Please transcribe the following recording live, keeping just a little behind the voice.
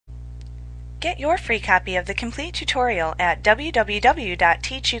Get your free copy of the complete tutorial at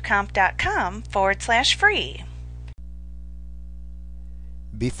www.teachucomp.com/free.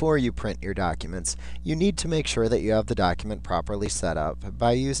 Before you print your documents, you need to make sure that you have the document properly set up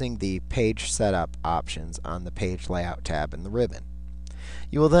by using the Page Setup options on the Page Layout tab in the ribbon.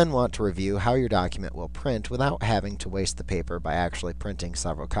 You will then want to review how your document will print without having to waste the paper by actually printing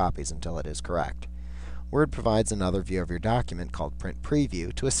several copies until it is correct. Word provides another view of your document called Print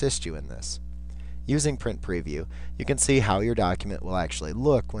Preview to assist you in this. Using Print Preview, you can see how your document will actually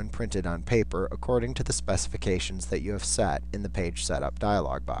look when printed on paper according to the specifications that you have set in the Page Setup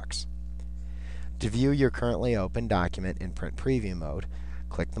dialog box. To view your currently open document in Print Preview mode,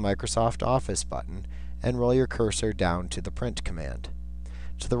 click the Microsoft Office button and roll your cursor down to the Print command.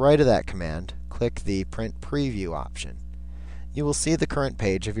 To the right of that command, click the Print Preview option. You will see the current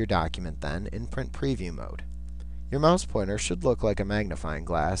page of your document then in Print Preview mode. Your mouse pointer should look like a magnifying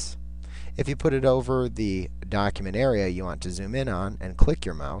glass. If you put it over the document area you want to zoom in on and click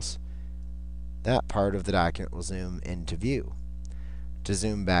your mouse, that part of the document will zoom into view. To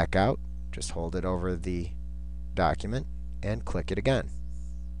zoom back out, just hold it over the document and click it again.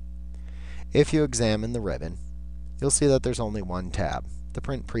 If you examine the ribbon, you'll see that there's only one tab, the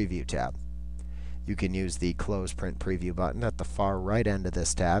Print Preview tab. You can use the Close Print Preview button at the far right end of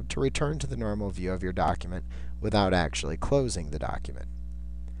this tab to return to the normal view of your document without actually closing the document.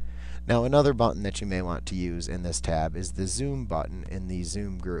 Now, another button that you may want to use in this tab is the Zoom button in the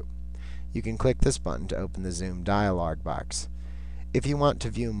Zoom group. You can click this button to open the Zoom dialog box. If you want to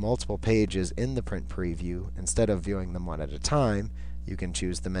view multiple pages in the Print Preview, instead of viewing them one at a time, you can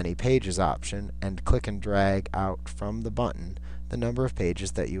choose the Many Pages option and click and drag out from the button the number of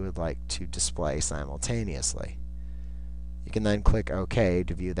pages that you would like to display simultaneously. You can then click OK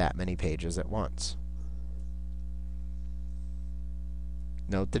to view that many pages at once.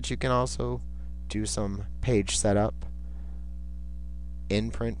 Note that you can also do some page setup in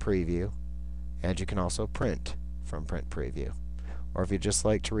Print Preview, and you can also print from Print Preview. Or if you just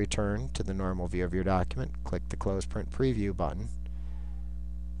like to return to the normal view of your document, click the Close Print Preview button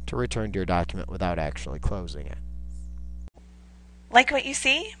to return to your document without actually closing it. Like what you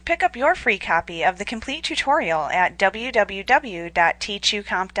see? Pick up your free copy of the complete tutorial at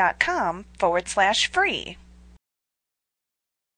www.teachucomp.com/free.